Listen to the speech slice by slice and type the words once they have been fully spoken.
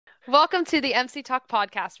Welcome to the MC Talk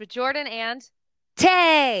podcast with Jordan and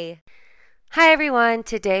Tay! Hi, everyone.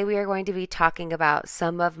 Today we are going to be talking about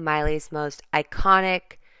some of Miley's most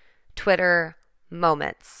iconic Twitter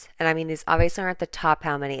moments. And I mean, these obviously aren't the top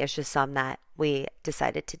how many, it's just some that we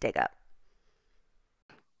decided to dig up.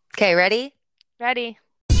 Okay, ready? ready.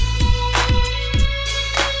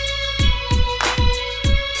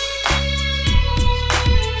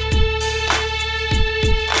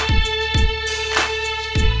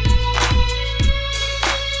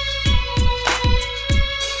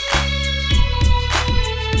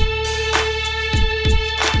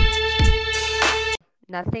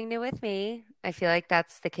 Nothing new with me. I feel like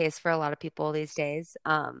that's the case for a lot of people these days.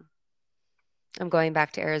 I'm going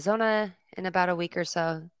back to Arizona in about a week or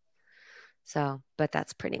so. But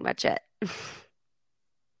that's pretty much it.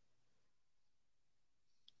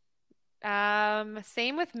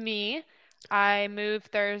 Same with me. I moved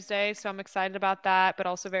Thursday, so I'm excited about that, but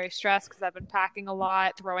also very stressed because I've been packing a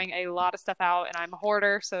lot, throwing a lot of stuff out, and I'm a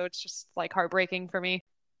hoarder, so it's just like heartbreaking for me.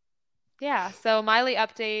 Yeah, so Miley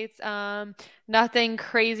updates. Nothing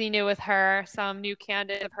crazy new with her. Some new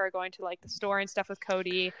candid of her going to like the store and stuff with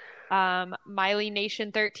Cody. Miley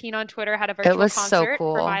Nation 13 on Twitter had a It virtual was so concert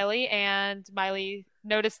for cool. Miley, and Miley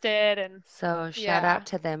noticed it, and So shout yeah. out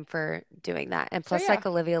to them for doing that. And So plus, yeah, like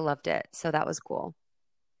Olivia loved it. So that was cool.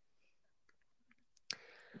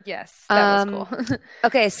 yes, that was Um, cool.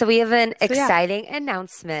 okay, so we have an So yeah. exciting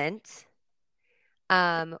announcement.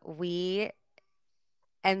 We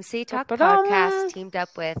MC Talk Podcast Ba-ba-dum. teamed up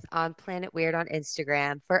with On Planet Weird on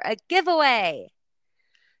Instagram for a giveaway.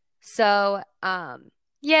 So,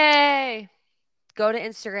 Yay! go to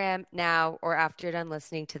Instagram now or after you're done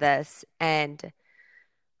listening to this, and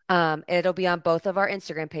it'll be on both of our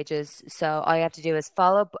Instagram pages. So all you have to do is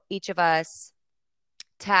follow each of us,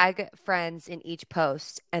 tag friends in each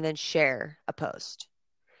post, and then share a post.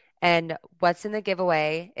 And what's in the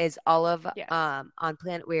giveaway is all of Yes. On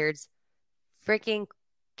Planet Weird's freaking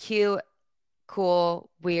cute, cool,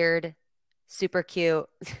 weird, super cute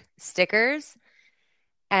stickers,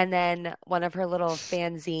 and then one of her little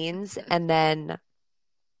fanzines, and then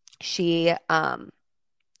she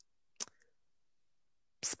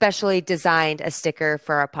specially designed a sticker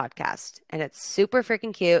for our podcast, and it's super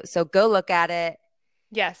freaking cute. So go look at it.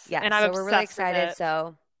 Yes, Yeah, and I'm so we're really obsessed with excited. it.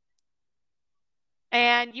 So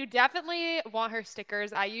And you definitely want her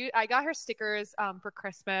stickers. I got her stickers for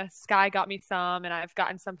Christmas. Sky got me some, and I've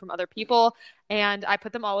gotten some from other people. And I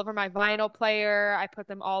put them all over my vinyl player. I put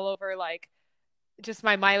them all over like just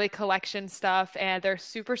my Miley collection stuff, and they're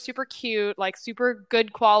super super cute, like super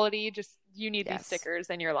good quality. Just you need these yes. stickers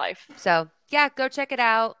in your life. So yeah, go check it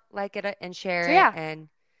out, like it and share So it. yeah, And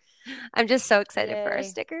I'm just so excited for our yay!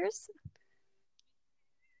 stickers.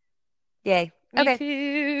 Yay. Me Okay.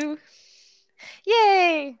 too.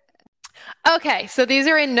 Yay! Okay, so these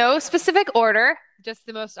are in no specific order, just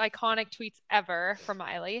the most iconic tweets ever from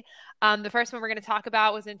Miley. The first one we're going to talk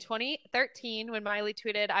about was in 2013 when Miley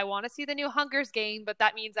tweeted, I want to see the new Hunger's game, but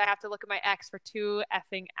that means I have to look at my ex for 2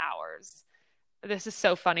 effing hours. This is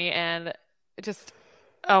so funny and just,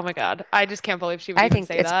 oh my God. I just can't believe she would I even think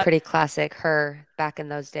say it's that. pretty classic her back in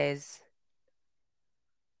those days.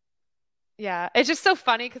 Yeah, it's just so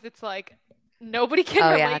funny because it's like nobody can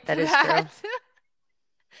Oh yeah, relate to that is that. true.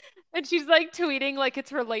 And she's like tweeting like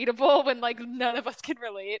it's relatable when like none of us can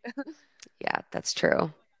relate. Yeah, that's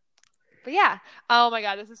true. But yeah. Oh my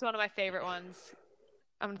God, this is one of my favorite ones.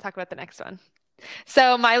 I'm going to talk about the next one.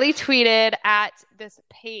 So Miley tweeted at this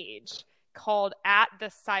page called at the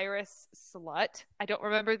Cyrus Slut. I don't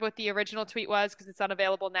remember what the original tweet was because it's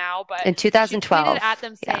unavailable now, but In she tweeted 2012. at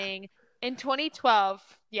them Yeah. saying, in 2012,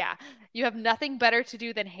 yeah, you have nothing better to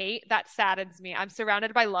do than hate. That saddens me. I'm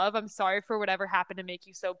surrounded by love. I'm sorry for whatever happened to make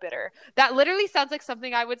you so bitter. That literally sounds like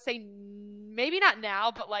something I would say, maybe not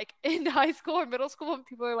now, but like in high school or middle school when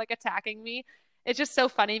people are like attacking me. It's just so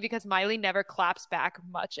funny because Miley never claps back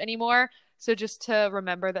much anymore. So just to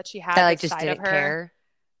remember that she That had like this just side of didn't her, care.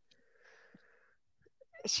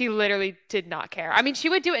 she literally did not care. I mean, she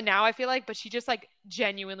would do it now, I feel like, but she just like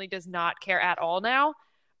genuinely does not care at all now.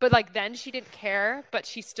 But like then she didn't care, but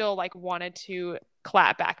she still like wanted to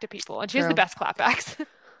clap back to people. And she has the True. best clapbacks.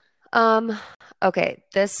 Um, okay,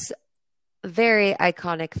 this very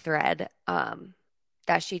iconic thread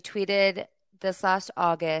that she tweeted this last Oh my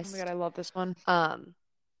God, August. I love this one. Um,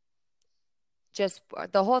 just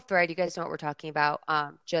the whole thread, you guys know what we're talking about.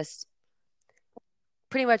 Just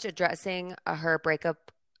pretty much addressing her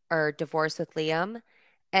breakup or divorce with Liam.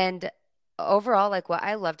 And overall, like what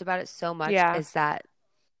I loved about it so much Yeah. is that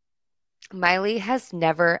Miley has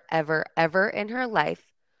never, ever, ever in her life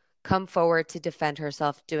come forward to defend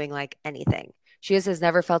herself doing like anything. She just has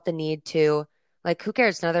never felt the need to, like, who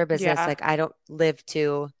cares? It's none of their business. Yeah. Like, I don't live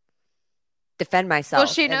to defend Well, myself.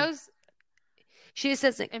 she And knows she just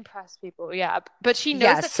doesn't, impress people. Yeah. But she knows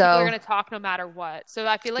yeah. that people are So, going to talk no matter what. So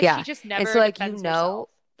I feel like she yeah. just And so, never like, defends herself.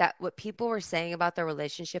 that what people were saying about their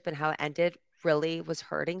relationship and how it ended really was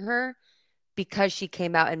hurting her because she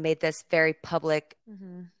came out and made this very public,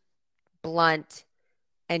 Hmm. blunt,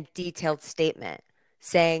 and detailed statement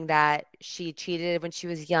saying that she cheated when she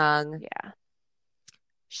was young. Yeah.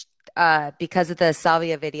 Because of the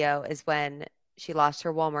Salvia video is when she lost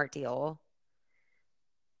her Walmart deal.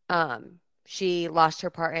 She lost her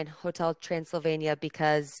part in Hotel Transylvania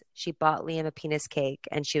because she bought Liam a penis cake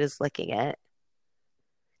and she was licking it.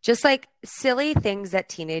 Just like silly things that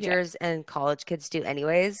Yeah. teenagers and college kids do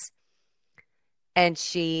anyways. And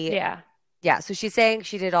Yeah. yeah, so she's saying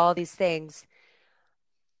she did all these things,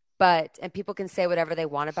 and people can say whatever they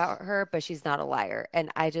want about her, but she's not a liar.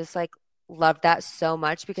 And I just like love that so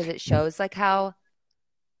much because it shows like how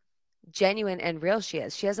genuine and real she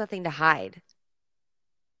is. She has nothing to hide.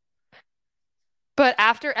 But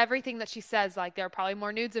after everything that she says, like there are probably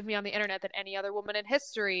more nudes of me on the internet than any other woman in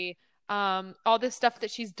history. All this stuff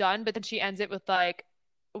that she's done, but then she ends it with like,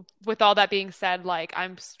 with all that being said, like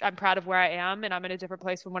I'm proud of where I am, and I'm in a different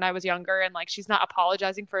place from when I was younger. And like she's not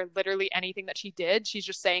apologizing for literally anything that she did. She's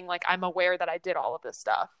just saying like I'm aware that I did all of this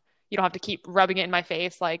stuff. You don't have to keep rubbing it in my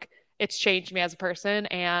face. Like it's changed me as a person,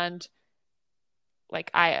 and like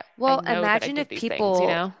I Well, know that I imagine did if these things. You people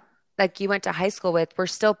know? like you went to high school with were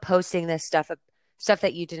still posting this stuff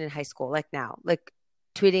that you did in high school, like now, like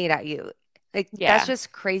tweeting it at you. Like that's Yeah.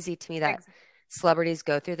 just crazy to me that Ex- celebrities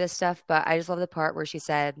go through this stuff. But I just love the part where she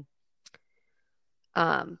said,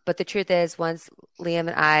 but the truth is, once Liam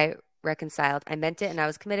and I reconciled, I meant it and I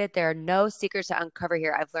was committed. There are no secrets to uncover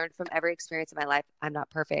here. I've learned from every experience in my life. I'm not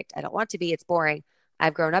perfect. I don't want to be. It's boring.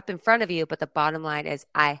 I've grown up in front of you, but the bottom line is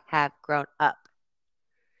I have grown up.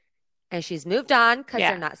 And she's moved on because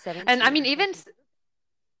they're yeah. not And I 17. mean, even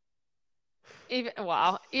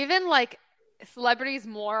wow, even like celebrities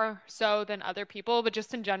more so than other people, but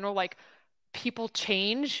just in general, like people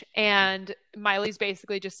change. And Miley's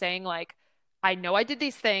basically just saying, like, I know I did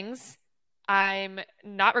these things. I'm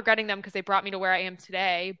not regretting them because they brought me to where I am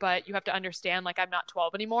today, but you have to understand, like, I'm not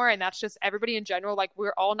 12 anymore. And that's just everybody in general. Like,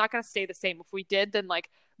 we're all not going to stay the same. If we did, then, like,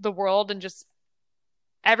 the world and just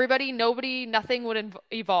everybody, nobody, nothing would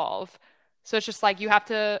evolve. So it's just like you have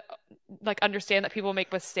to like understand that people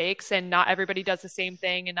make mistakes and not everybody does the same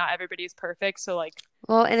thing and not everybody is perfect. So like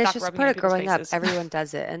Well, and it's stop just rubbing it part in of people's growing up. faces. Everyone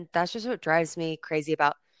does it. And that's just what drives me crazy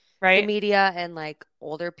about the Right? media and like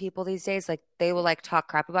older people these days. Like they will like talk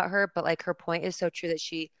crap about her, but like her point is so true that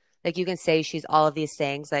like you can say she's all of these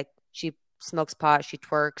things. Like she smokes pot, she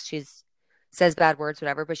twerks, she's says bad words,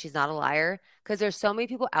 whatever, but she's not a liar. Because there's so many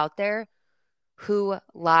people out there who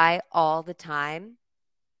lie all the time.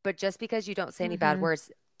 But just because you don't say any bad Mm-hmm.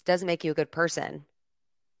 words doesn't make you a good person.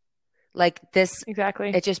 Like this, Exactly.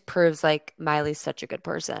 it just proves like Miley's such a good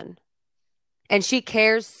person. And she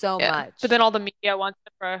cares so Yeah. But much. then all the media wants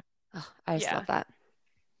to, Oh, I just yeah. love that.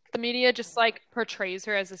 The media just like portrays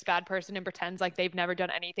her as this bad person and pretends like they've never done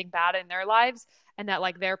anything bad in their lives and that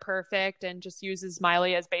like they're perfect and just uses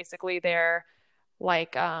Miley as basically their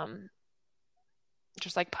like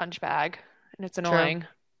just like punch bag, and it's True. annoying.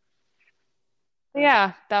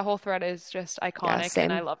 Yeah, that whole thread is just Yeah, iconic,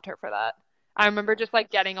 and I same. loved her for that. I remember just like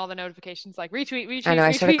getting all the notifications like retweet, I know retweet,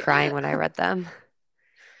 I started retweet. crying when I read them.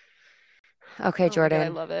 Okay, Oh my God, I Jordan.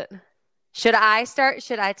 love it. Should I start?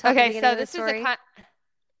 Should I tell the Okay, beginning so of the this is a story? kind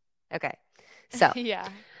Okay. So yeah.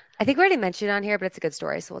 I think we already mentioned it on here, but it's a good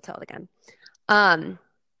story, so we'll tell it again. Um,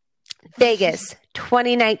 Vegas,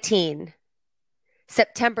 2019,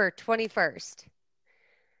 September 21st.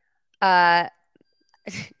 Uh,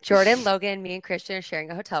 Jordan, Logan, me, and Christian are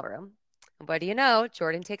sharing a hotel room. What do you know?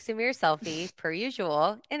 Jordan takes a mirror selfie, per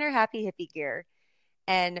usual, in her happy hippie gear.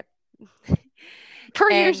 And Per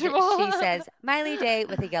and she usual. says, Miley Day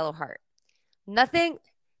with a yellow heart. Nothing,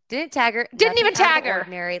 didn't tag her, Didn't nothing even out of the tag her.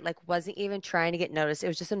 ordinary, like wasn't even trying to get noticed. It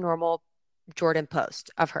was just a normal Jordan post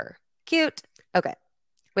of her. Cute. Okay.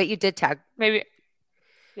 Wait, you did tag. Maybe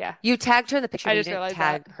yeah. You tagged her in the picture, I but you just didn't realized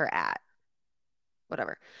that. tag her at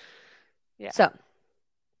whatever. Yeah. So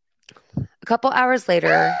a couple hours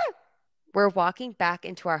later, we're walking back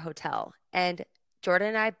into our hotel, and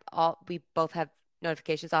Jordan and we both have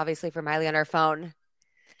notifications, obviously, for Miley on our phone.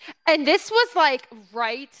 And this was like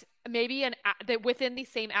right maybe that within the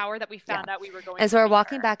same hour that we Yeah. found out we were going And to so we're meet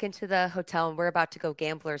walking her. back into the hotel, and we're about to go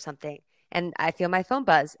gamble or something. And I feel my phone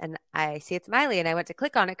buzz, and I see it's Miley, and I went to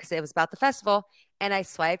click on it because it was about the festival. And I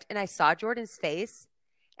swiped, and I saw Jordan's face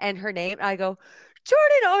and her name. And I go,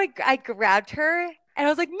 Jordan. Oh, I grabbed her and I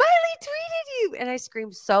was like, Miley tweeted you. And I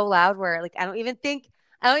screamed so loud where like I don't even think you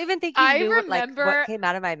I knew what remember, came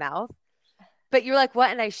out of my mouth. But you're like,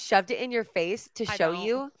 what? And I shoved it in your face to I show don't.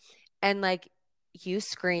 you. And like you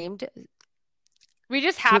screamed. We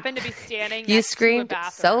just You happened to be standing you next to a screamed so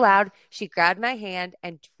bathroom. loud. She grabbed my hand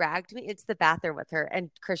and dragged me into the bathroom with her.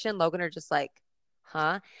 And Christian and Logan are just like,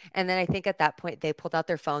 huh? And then I think at that point they pulled out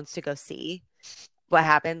their phones to go see what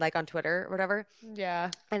happened, like on Twitter or whatever.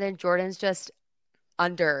 Yeah. And then Jordan's just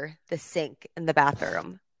under the sink in the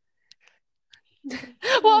bathroom.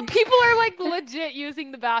 Well, people are like legit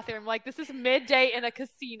using the bathroom. Like this is midday in a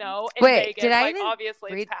casino in Wait, did Vegas. I Like even obviously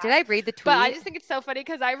it's read? Did I packed. read the But I tweet? just think it's so funny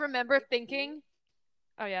because I remember thinking,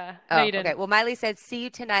 oh yeah, no, Oh, you okay. didn't. Well, Miley said, "See you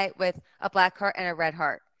tonight" with a black heart and a red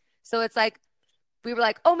heart. So it's like we were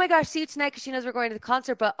like, "Oh my gosh, see you tonight" because she knows we're going to the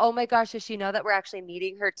concert. But oh my gosh, does she know that we're actually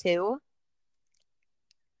meeting her too?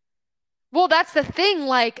 Well, that's the thing.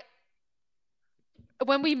 Like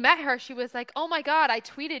when we met her, she was like, "Oh my God, I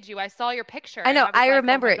tweeted you. I saw your picture." I And know. I was I like, "Oh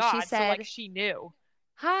remember my it. She God." So like said, she knew.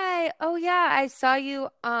 "Hi. Oh yeah, I saw you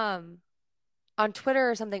on Twitter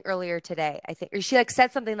or something earlier today. I think, or she like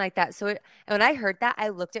said something like that." So and when I heard that, I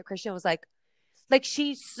looked at Christian and was like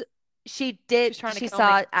She's trying to she kill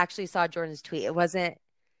me. actually saw Jordan's tweet. It wasn't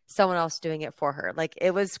someone else doing it for her. Like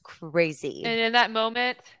it was crazy. And in that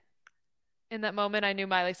moment, I knew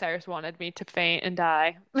Miley Cyrus wanted me to faint and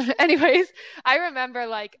die. Anyways, I remember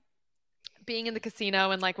like being in the casino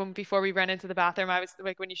and like when before we ran into the bathroom, I was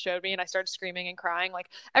like when you showed me and I started screaming and crying. Like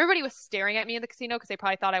everybody was staring at me in the casino because they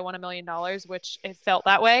probably thought I won $1 million, which it felt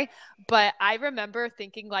that way. But I remember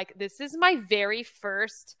thinking like this is my very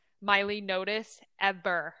first Miley notice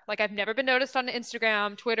ever. Like I've never been noticed on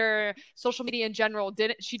Instagram, Twitter, social media in general.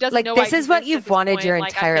 Didn't She doesn't Like know I this is what exist at you've this wanted your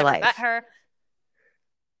point. Like I've entire never met life. her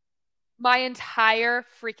my entire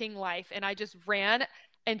freaking life. And I just ran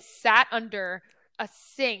and sat under a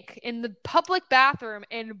sink in the public bathroom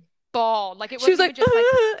and bawled. Like it She was wasn't like, even just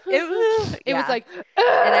like it was yeah. like And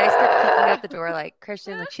I kept peeking out the door, like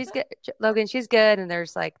Christian, like she's good, Logan, she's good. And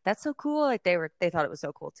there's like, that's so cool. Like they thought it was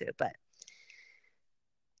so cool too. But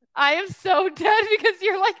I am so dead because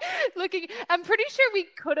you're like looking. I'm pretty sure we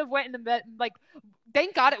could have went in the bed. Like,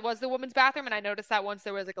 thank God it was the woman's bathroom, and I noticed that once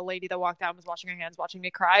there was like a lady that walked out and was washing her hands, watching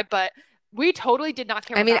me cry. But we totally did not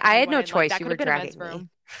care I what mean, bathroom I we had no went in. Like choice. that You could were have been a men's dragging me. room.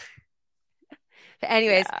 But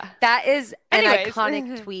anyways, Yeah. that is an Anyways,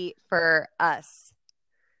 iconic tweet for us.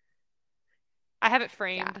 I have it Yeah.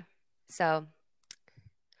 framed So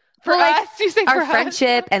for like us. You say our for us?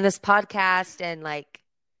 friendship and this podcast and like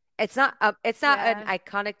it's not an Yeah.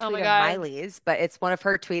 iconic Oh tweet my of God. Miley's, but it's one of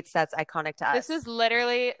her tweets that's iconic to This us. was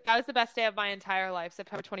literally that was the best day of my entire life.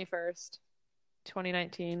 September 21st,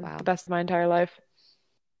 2019. The Wow. best of my entire life.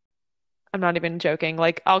 I'm not even joking.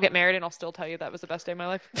 Like I'll get married and I'll still tell you that was the best day of my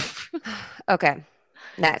life. Okay.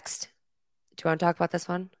 Next. Do you want to talk about this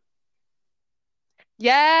one?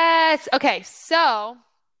 Yes. Okay. So,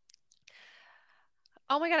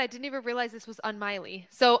 oh my God, I didn't even realize this was Unmiley.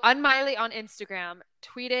 So, Unmiley on Instagram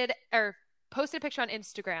tweeted or posted a picture on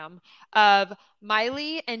Instagram of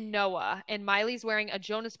Miley and Noah, and Miley's wearing a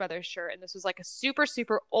Jonas Brothers shirt, and this was like a super,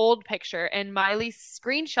 super old picture, and Miley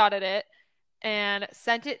screenshotted it and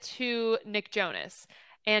sent it to Nick Jonas.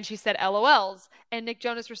 And she said LOLs. And Nick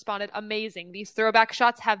Jonas responded, amazing. These throwback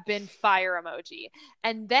shots have been fire emoji.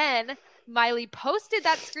 And then Miley posted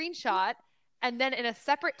that screenshot. And then in a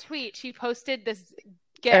separate tweet, she posted this Or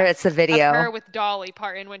gif it's a of her video. with Dolly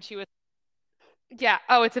Parton when she was, yeah.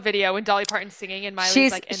 Oh, it's a video when Dolly Parton's singing and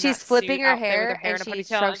Miley's like in She's that flipping suit her outfit with her hair hair and in a she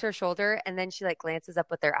ponytail. shrugs her shoulder and then she like glances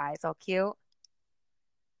up with her eyes all cute.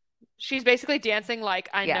 She's basically dancing like,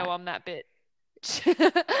 I Yeah. know I'm that bitch.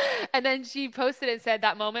 And then she posted and said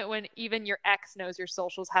that moment when even your ex knows your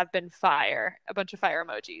socials have been fire, a bunch of fire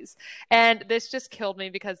emojis. And this just killed me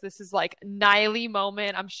because this is like Niley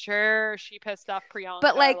moment. I'm sure she pissed off Priyanka.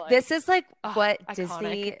 But like this is like what iconic.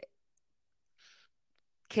 Disney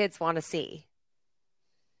kids want to see.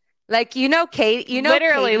 Like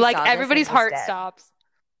literally, Katie like saw this everybody's and was heart dead. stops.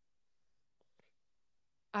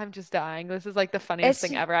 I'm just dying. This is like the funniest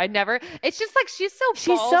thing ever. It's just like she's so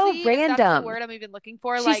She's ballsy, so if that's the random. word I'm even looking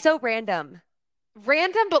for. She's Like so random.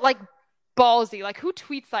 random, but like ballsy. Like who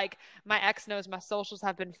tweets like my ex knows my socials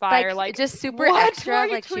have been fire? Like Just super what? Why extra. are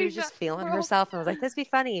you Like she was tweeting just that, feeling bro? herself and was like, this be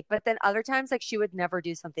funny. But then other times, like she would never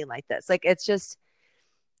do something like this. Like it's just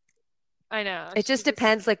I know. it just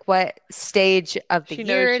depends like what stage of the She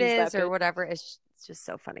year knows it she's is that or bitch. whatever. It's just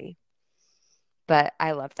so funny. But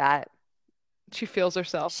I love that. She feels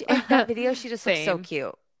herself. In that video, she just looks so Same.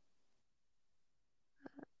 cute.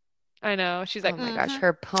 I know. She's Oh like, my gosh,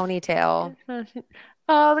 her ponytail.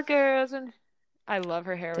 all the girls and I love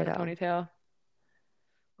her hair with a Ditto. ponytail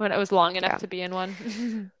when it was long enough Yeah. to be in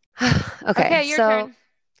one. Okay, Okay, your so turn.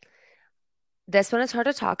 this one is hard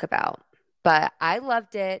to talk about, but I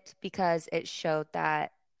loved it because it showed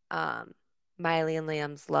that um, Miley and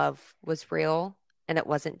Liam's love was real and it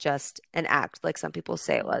wasn't just an act like some people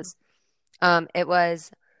say it Hmm. was. It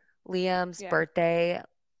was Liam's Yeah. birthday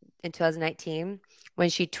in 2019 when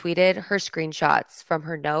she tweeted her screenshots from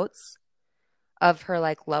her notes of her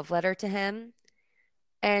like love letter to him.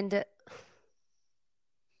 And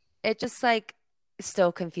it just like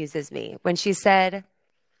still confuses me when she said,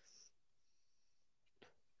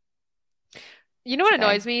 You know it's what okay.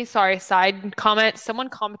 annoys me? Sorry, side comment. Someone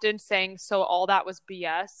commented saying, so all that was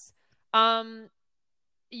BS. Um,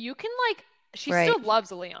 you can like, she Right, still loves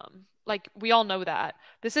Liam. Like, we all know that.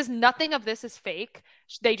 This is nothing of this is fake.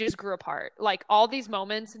 They just grew apart. Like, all these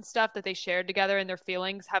moments and stuff that they shared together and their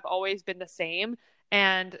feelings have always been the same.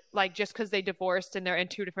 And like, just because they divorced and they're in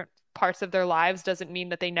two different parts of their lives doesn't mean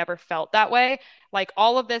that they never felt that way. Like,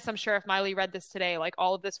 all of this, I'm sure if Miley read this today, like,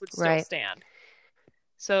 all of this would still right. stand.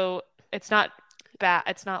 So it's not bad.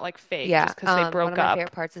 It's not like fake Yeah. just because they One of broke my up.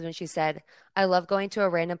 favorite parts is when she said, I love going to a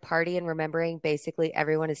random party and remembering basically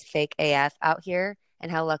everyone is fake AF out here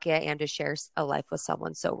and how lucky I am to share a life with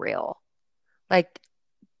someone so real. Like,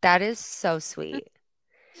 that is so sweet.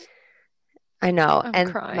 I know. I'm And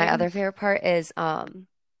my crying. other favorite part is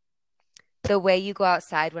the way you go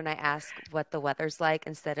outside when I ask what the weather's like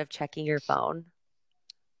instead of checking your phone.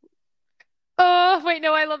 Oh, wait,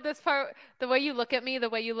 no, I love this part. The way you look at me, the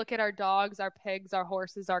way you look at our dogs, our pigs, our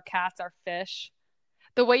horses, our cats, our fish.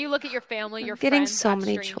 The way you look at your family, I'm your getting friends, so at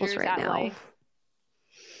many chills strangers, right at now. length.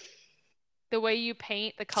 The way you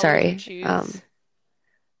paint, the colors you Sorry. choose.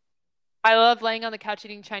 I love laying on the couch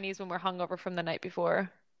eating Chinese when we're hungover from the night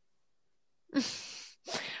before.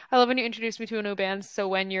 I love when you introduce me to a new band, so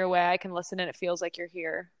when you're away, I can listen and it feels like you're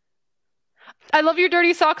here. I love your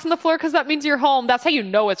dirty socks on the floor because that means you're home. That's how you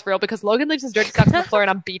know it's real because Logan leaves his dirty socks on the floor and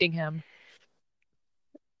I'm beating him.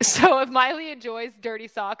 So if Miley enjoys dirty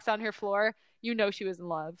socks on her floor, you know she was in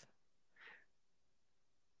love.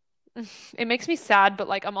 It makes me sad, but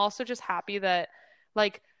like I'm also just happy that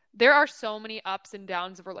like there are so many ups and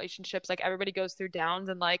downs of relationships. Like everybody goes through downs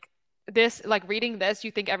and like this like reading this,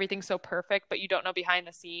 you think everything's so perfect, but you don't know behind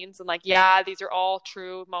the scenes. And like, yeah, these are all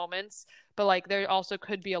true moments, but like there also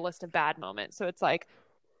could be a list of bad moments. So it's like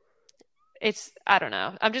it's I don't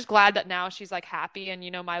know. I'm just glad that now she's like happy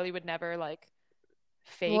and Miley would never like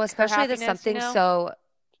Well, fake her especially this happiness, something so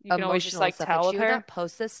You can always just emotional and like stuff. Like tell with she her. wouldn't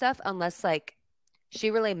post this stuff unless like she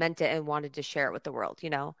really meant it and wanted to share it with the world, you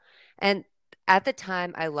know? And at the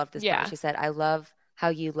time, I loved this part when Yeah. she said, I love how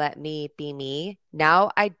you let me be me. Now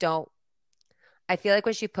I don't. I feel like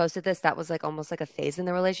when she posted this, that was like almost like a phase in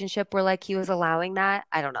the relationship where like he was allowing that.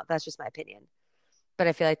 I don't know. That's just my opinion. But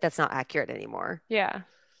I feel like that's not accurate anymore. Yeah.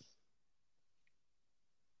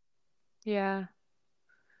 Yeah.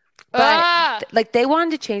 But Ah, like they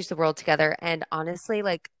wanted to change the world together. And honestly,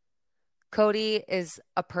 like Cody is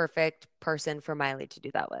a perfect person for Miley to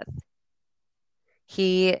do that with.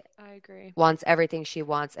 He I agree. wants everything she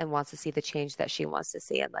wants and wants to see the change that she wants to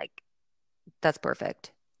see. And like, that's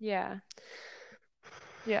perfect. Yeah.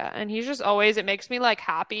 Yeah. And he's just always, it makes me like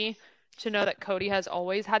happy to know that Cody has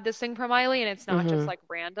always had this thing for Miley and it's not just Hmm. like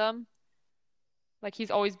random. Like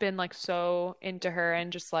he's always been like so into her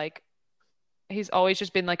and just like he's always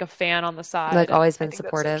just been like a fan on the side. Like, And always I been think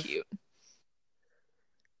that's so supportive. cute.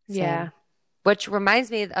 Same. Yeah. Which reminds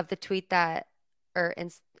me of the tweet that, I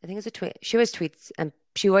think it's a tweet. She always tweets and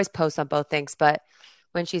she always posts on both things. But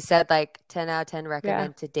when she said, like, 10 out of 10 Yeah.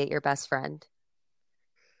 recommend to date your best friend,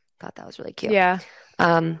 thought that was really cute. Yeah.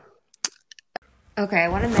 Um, okay, I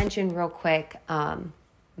want to mention real quick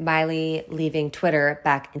Miley leaving Twitter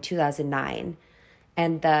back in 2009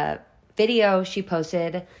 and the video she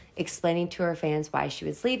posted explaining to her fans why she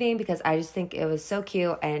was leaving because I just think it was so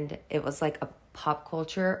cute and it was like a pop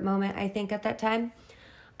culture moment, I think, at that time.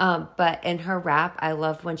 But in her rap, I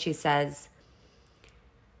love when she says,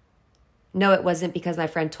 no, it wasn't because my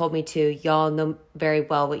friend told me to. Y'all know very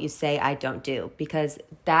well what you say I don't do. Because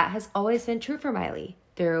that has always been true for Miley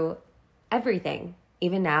through everything.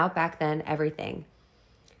 Even now, back then, everything.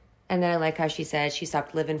 And then I like how she said she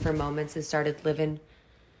stopped living for moments and started living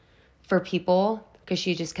for people because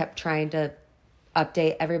she just kept trying to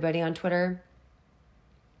update everybody on Twitter.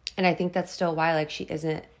 And I think that's still why like she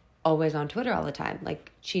isn't always on Twitter all the time.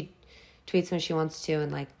 Like she tweets when she wants to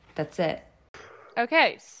and like that's it.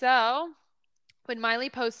 Okay. So when Miley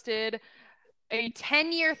posted a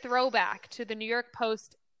 10-year throwback to the New York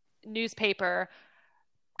Post newspaper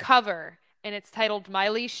cover and it's titled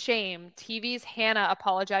Miley's Shame. TV's Hannah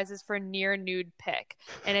apologizes for near nude pic.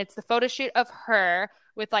 And it's the photo shoot of her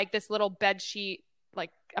with like this little bed sheet, like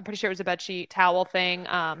I'm pretty sure it was a bed sheet towel thing.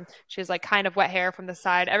 She has like kind of wet hair from the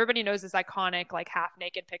side. Everybody knows this iconic like half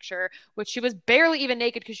naked picture, which she was barely even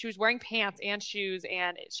naked because she was wearing pants and shoes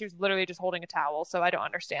and she was literally just holding a towel. So I don't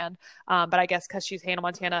understand. But I guess because she's Hannah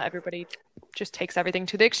Montana, everybody just takes everything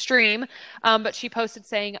to the extreme. But she posted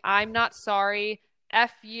saying, "I'm not sorry.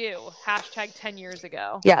 F you. Hashtag 10 years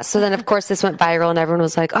ago." Yeah. So then, of course, this went viral and everyone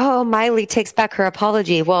was like, oh, Miley takes back her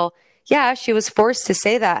apology. Well, yeah, she was forced to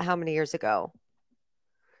say that how many years ago?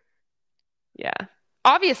 Yeah.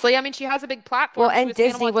 Obviously, I mean, she has a big Well, platform. She and was Hannah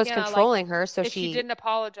Disney was Montana. Like, controlling her. So if she didn't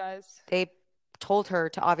apologize, they told her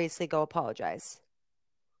to obviously go apologize.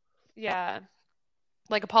 yeah,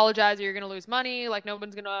 like apologize or you're gonna lose money. Like, no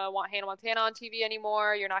one's gonna want Hannah Montana on TV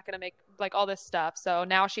anymore. You're not gonna make like all this stuff. So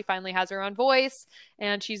now she finally has her own voice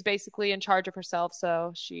and she's basically in charge of herself.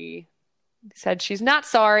 So she said she's not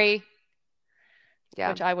sorry, Yeah.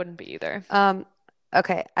 which I wouldn't be either.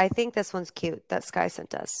 Okay. I think this one's cute that Sky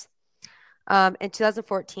sent us. In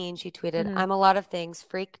 2014, she tweeted, Mm-hmm. I'm a lot of things,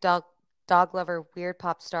 freak, dog lover, weird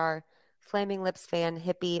pop star, flaming lips fan,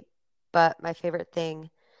 hippie, but my favorite thing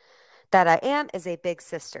that I am is a big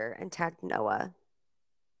sister, and tagged Noah.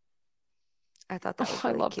 I thought that was I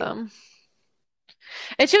really love cute. them.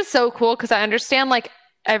 It's just so cool because I understand like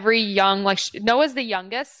every young, like Noah's the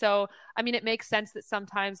youngest. So, I mean, it makes sense that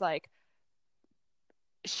sometimes like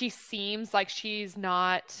she seems like she's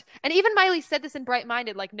not. And even Miley said this in Bright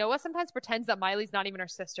Minded. Like Noah sometimes pretends that Miley's not even her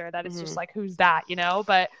sister, that it's just Hmm. like, who's that, you know?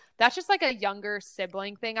 But that's just like a younger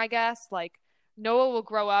sibling thing, I guess. Like Noah will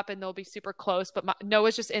grow up and they'll be super close, but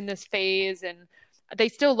Noah's just in this phase and they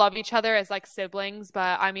still love each other as like siblings.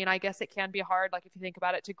 But I mean, I guess it can be hard, like if you think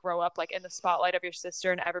about it, to grow up like in the spotlight of your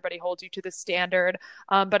sister and everybody holds you to the standard.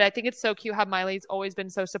 But I think it's so cute how Miley's always been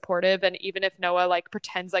so supportive. And even if Noah like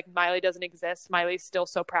pretends like Miley doesn't exist, Miley's still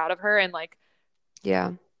so proud of her and like,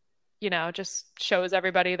 Yeah. you know, just shows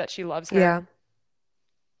everybody that she loves her. Yeah.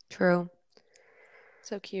 True.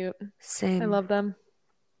 So cute. I Same. love them.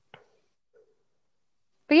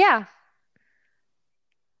 But yeah.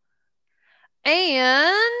 No,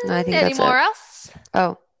 I And think any that's it. more else?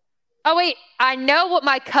 Oh, Oh wait, I know what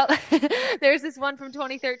my color. There's this one from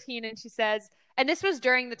 2013, and she says, and this was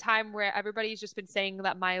during the time where everybody's just been saying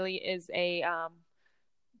that Miley is a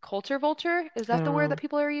culture vulture. Is I that the don't word that know.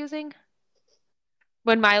 people are using?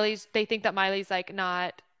 When they think that Miley's like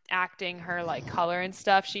not acting her like color and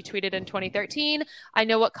stuff. She tweeted in 2013, "I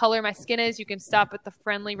know what color my skin is. You can stop with the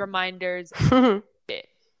friendly reminders, bitch."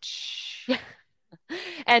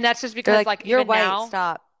 And that's just They're because like, like you're even white, now,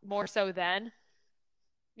 stop. more so then.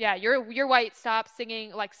 Yeah, you're white. Stop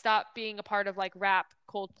singing, like stop being a part of like rap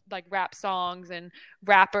songs and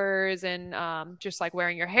rappers and just like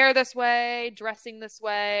wearing your hair this way, dressing this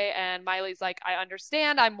way. And Miley's like, I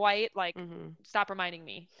understand, I'm white. Like, Hmm. stop reminding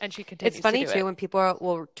me. And she It's continues to funny do too it. when people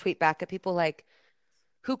will tweet back at people like,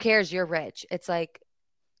 who cares? You're rich. It's like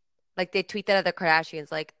they tweet that at the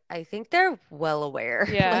Kardashians. Like, I think they're well aware.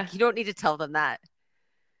 Yeah. Like, you don't need to tell them that.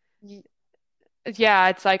 Yeah,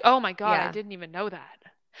 it's like, oh my God, I Yeah. didn't even know that.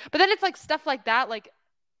 But then it's like stuff like that, like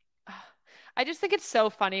I just think it's so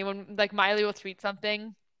funny when like Miley will tweet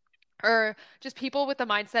something or just people with the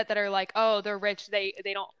mindset that are like, oh, they're rich, they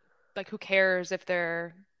don't like who cares if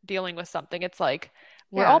they're dealing with something. It's like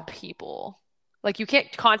we're all Yeah. people. Like you can't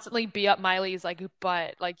constantly be up Miley's like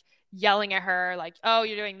butt, like yelling at her like, "Oh,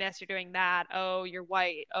 you're doing this, you're doing that. Oh, you're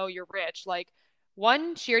white. Oh, you're rich." Like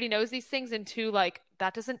one, she already knows these things and two, like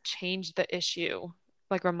that doesn't change the issue.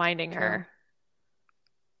 Like reminding True. her.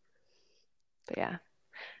 But yeah.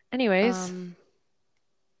 Anyways, Um,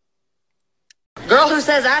 Girl who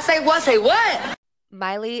says I say what?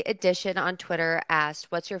 Miley Edition on Twitter asked,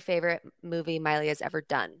 "What's your favorite movie Miley has ever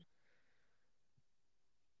done?"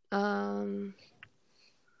 Um,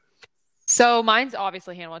 so mine's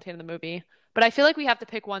obviously Hannah Montana the movie, but I feel like we have to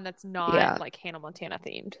pick one that's not yeah. like Hannah Montana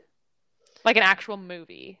themed, like an actual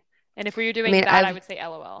movie. And if we were I doing mean, that, I I would say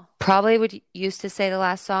LOL. probably would used to say the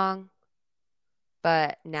last song,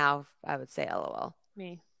 but now I would say LOL.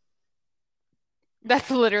 Me.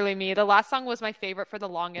 That's literally me. The last song was my favorite for the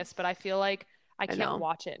longest, but I feel like I I can't know.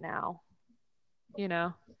 watch it now, you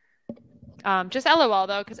know? Just LOL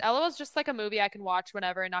though, because LOL is just like a movie I can watch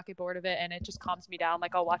whenever and not get bored of it, and it just calms me down.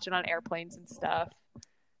 Like I'll watch it on airplanes and stuff.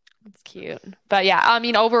 It's cute. But yeah, I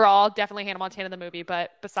mean, overall, definitely Hannah Montana the movie,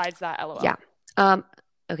 but besides that, LOL. Yeah. Um,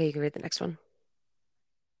 okay, you can read the next one.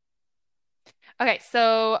 Okay,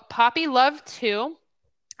 so Poppy Love 2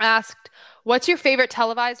 asked, "What's your favorite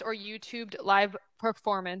televised or YouTubed live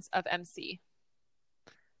performance of MC?"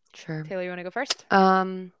 Sure. Taylor, you want to go first?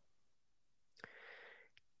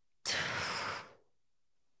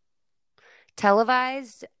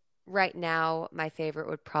 Televised right now, my favorite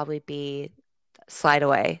would probably be Slide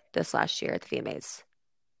Away this last year at the VMAs.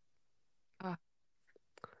 Oh,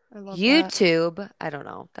 I love that. YouTube, I don't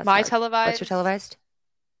know. That's My hard. What's your televised, televised?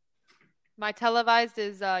 my televised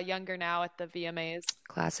is Younger Now at the VMAs.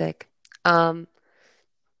 Classic.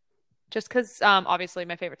 Just because, obviously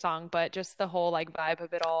my favorite song, but just the whole like vibe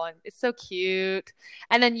of it all, and it's so cute.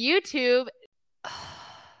 And then YouTube,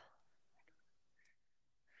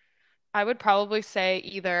 I would probably say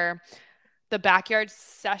either the Backyard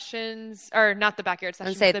Sessions, or not the Backyard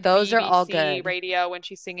And Sessions, say the those are all BBC good. radio when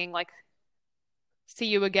she's singing like "See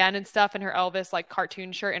You Again" and stuff, in her Elvis like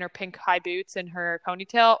cartoon shirt and her pink high boots and her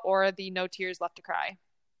ponytail, or the No Tears Left to Cry.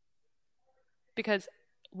 Because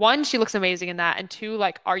one, she looks amazing in that, and two,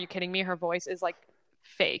 like, are you kidding me? Her voice is like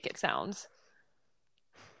fake, it sounds.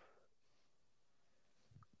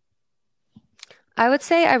 I would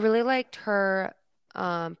say I really liked her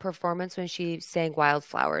performance when she sang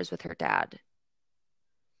Wildflowers with her dad.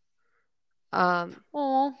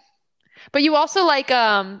 Oh, but you also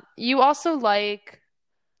like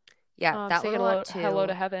Yeah, that Say one a Hello lot Hello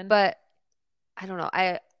to too. Heaven. But I don't know.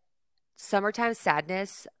 Summertime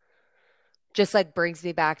Sadness just like brings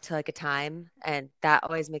me back to like a time, and that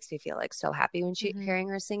always makes me feel like so happy when Hmm. hearing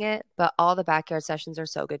her sing it. But all the Backyard Sessions are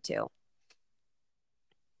so good too.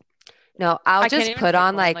 No, I'll I can't just even put pick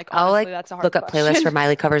on one. like Like, I'll honestly, like that's a hard look up playlists for question.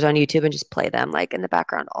 Miley covers on YouTube and just play them like in the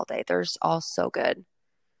background all day. They're all so good.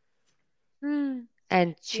 Hmm.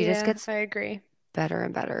 And she just Yeah, gets I agree. better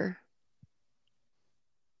and better.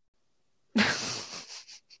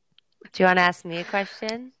 Do you want to ask me a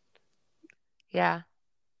question? Yeah.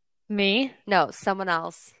 Me? No, someone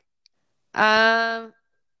else. Um,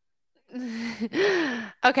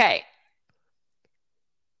 okay.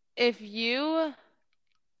 If you,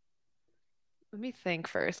 let me think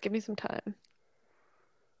first. Give me some time.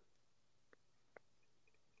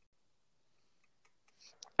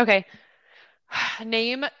 Okay.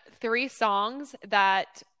 Name three songs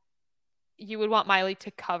that you would want Miley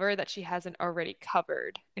to cover that she hasn't already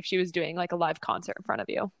covered if she was doing like a live concert in front of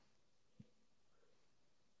you.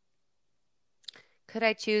 Could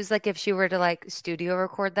I choose like if she were to like studio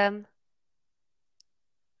record them?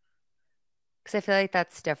 Because I feel like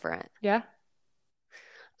that's different. Yeah?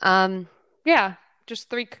 Um, Yeah. Just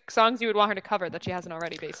three songs you would want her to cover that she hasn't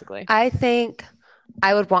already, basically. I think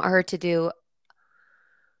I would want her to do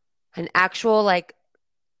an actual like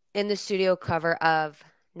in the studio cover of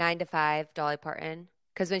 9 to 5 Dolly Parton.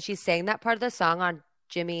 Because when she sang that part of the song on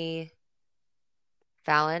Jimmy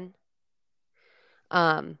Fallon,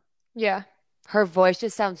 um, Yeah. her voice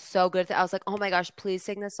just sounds so good. I was like, oh my gosh, please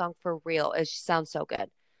sing this song for real. It just sounds so good.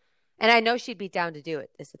 And I know she'd be down to do it,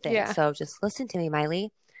 is the thing. Yeah. So just listen to me,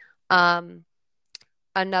 Miley. Um,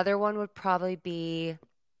 Another one would probably be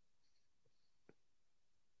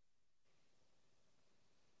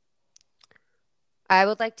I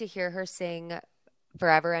would like to hear her sing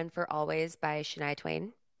Forever and for Always by Shania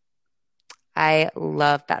Twain. I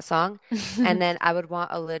love that song. And then I would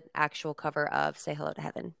want actual cover of Say Hello to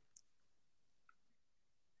Heaven.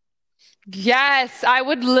 Yes, I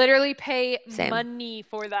would literally pay Same. money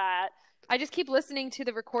for that. I just keep listening to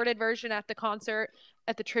the recorded version at the concert,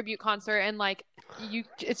 at the tribute concert, and like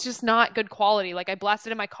it's just not good quality. Like I blast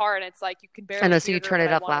it in my car and it's like you can I barely know, so hear you her, turn but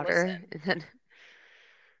it I up want to louder. listen. And then,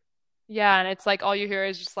 Yeah, and it's like all you hear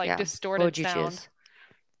is just like yeah. What distorted would you sound. choose?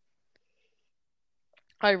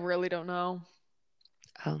 I really don't know.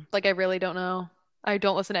 Oh, Like I really don't know. I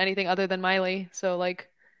don't listen to anything other than Miley. So like,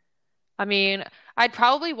 I mean, I'd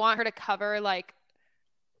probably want her to cover like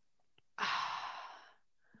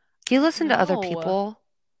do you listen to other no. people?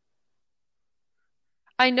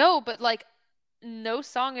 I know, but like no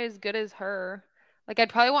song is good as her. Like I'd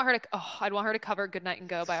probably want her to I'd want her to cover Good Night and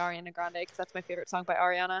Go by Ariana Grande because that's my favorite song by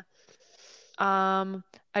Ariana.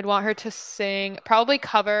 I'd want her to sing probably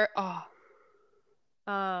cover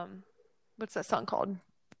um what's that song called?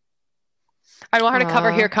 I'd want her to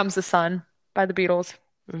cover Here Aw. Comes the Sun by the Beatles.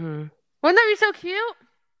 Hmm. Wouldn't that be so cute?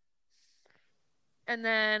 And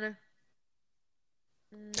then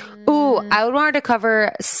Ooh, mm, I would want her to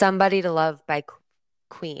cover Somebody to Love by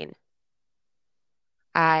Queen.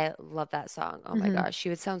 I love that song. Oh my mhm. gosh, she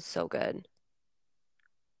would sound so good.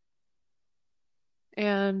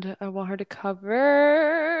 And I want her to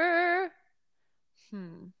cover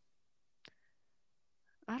hmm.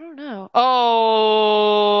 I don't know.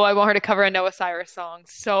 Oh, I want her to cover a Noah Cyrus song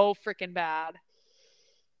so freaking bad.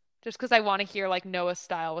 Just because I want to hear like Noah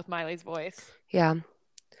style with Miley's voice. Yeah.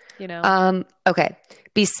 you know. Okay.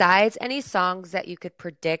 Besides any songs that you could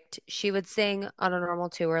predict she would sing on a normal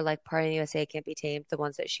tour, like Party in the USA, Can't Be Tamed, the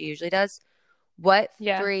ones that she usually does, what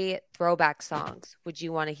Yeah. 3 throwback songs would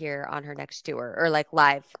you want to hear on her next tour or like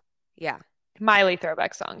live? Yeah. Miley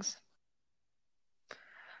throwback songs.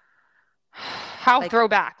 How Like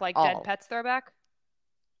throwback? Like Dead all. Pets throwback?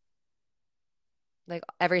 Like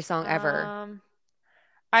every song ever.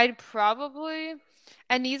 I'd probably,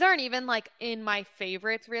 and these aren't even like in my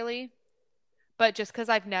favorites really, but just because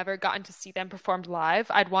I've never gotten to see them performed live,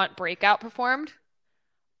 I'd want Breakout performed.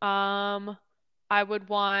 Um, I would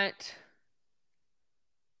want,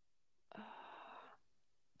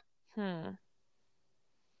 hmm,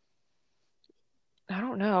 I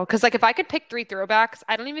don't know. Because like if I could pick 3 throwbacks,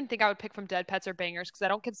 I don't even think I would pick from Dead Pets or Bangers because I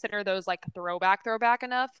don't consider those like throwback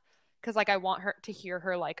enough. Because like I want her to hear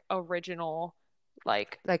her like original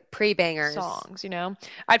like Like pre-bangers. songs, you know?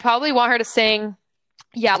 I'd probably want her to sing,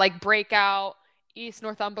 yeah, like Breakout, East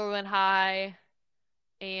Northumberland High,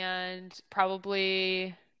 and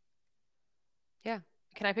probably, Yeah.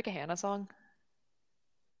 can I pick a Hannah song?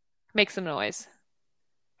 Make some noise.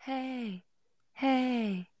 Hey.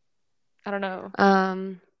 Hey. I don't know.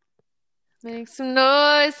 Um, Make some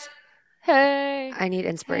noise. Hey. I need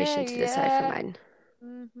inspiration to Hey, decide for yeah.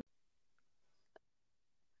 mine.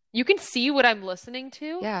 You can see what I'm listening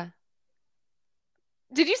to. Yeah.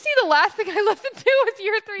 Did you see the last thing I listened to was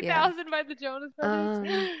Year Yeah. 3000 by the Jonas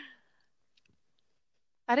Brothers?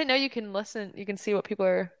 I didn't know you can listen, you can see what people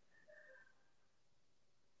are.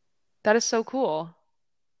 That is so cool.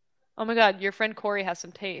 Oh my God, your friend Corey has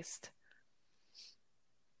some taste.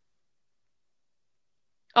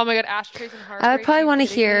 Oh my God, Ashtrays and I would Heartbreak. probably You want to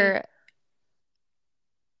kidding me? hear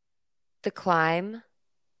The Climb.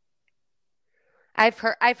 I've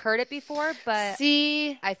heard it before, but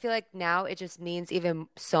See, I feel like now it just means even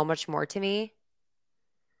so much more to me.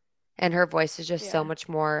 And her voice is just so yeah. much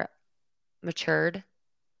more matured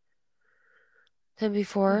than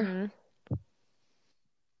before. Mm-hmm.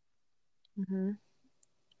 Mm-hmm.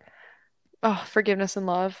 Oh, Forgiveness and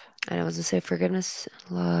Love. I know I was gonna say forgiveness,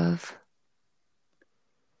 love.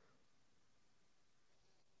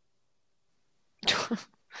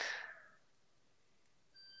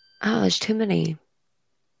 Oh, there's too many.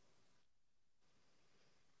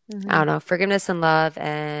 I don't know. Forgiveness and love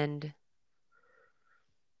and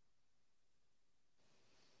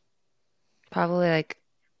probably like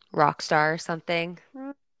Rockstar or something.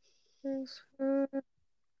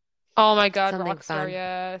 Oh my God, Something Rockstar, fun.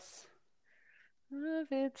 yes. If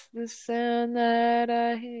it's the sound that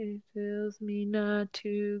I hear tells me not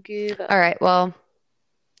to give up. All right. Well,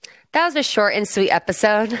 that was a short and sweet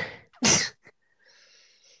episode.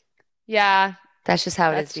 Yeah, That's just how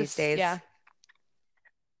it is that's these just, days. yeah.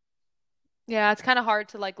 Yeah, it's kind of hard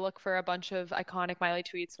to like look for a bunch of iconic Miley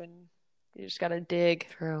tweets when you just gotta dig.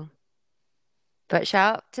 True. But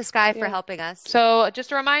shout out to Sky for Yeah. helping us. So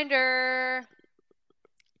just a reminder,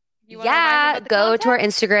 you want to remind them Yeah, about the go to our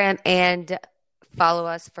contest? Instagram and follow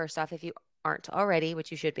us first off if you aren't already,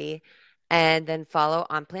 which you should be, and then follow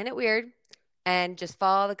on Planet Weird and just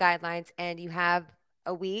follow the guidelines. And you have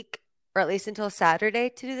a week or at least until Saturday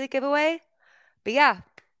to do the giveaway. But yeah,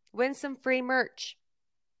 win some free merch.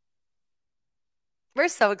 We're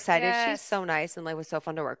so excited. She's Yes. so nice and like was so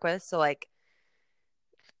fun to work with. So like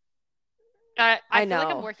I I feel like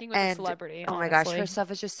I'm know. working with a And celebrity, oh my gosh, her honestly.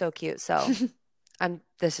 stuff is just so cute. So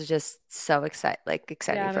this is just so exciting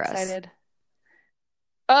Yeah, I'm for us. excited.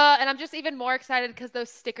 And I'm just even more excited because those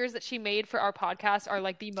stickers that she made for our podcast are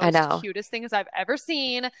like the I know. most cutest things I've ever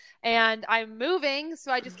seen. And I'm moving,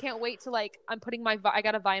 so I just can't wait to like I'm putting I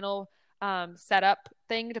got a vinyl setup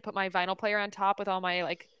thing to put my vinyl player on top with all my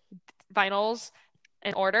like vinyls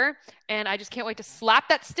in order. And I just can't wait to slap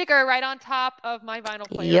that sticker right on top of my vinyl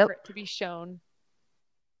player Yep. for it to be shown.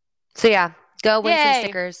 So yeah, go win some Yay.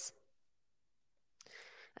 stickers.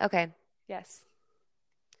 Okay. Yes.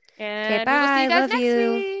 Okay, And we will see bye. you guys Love next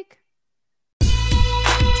you. week.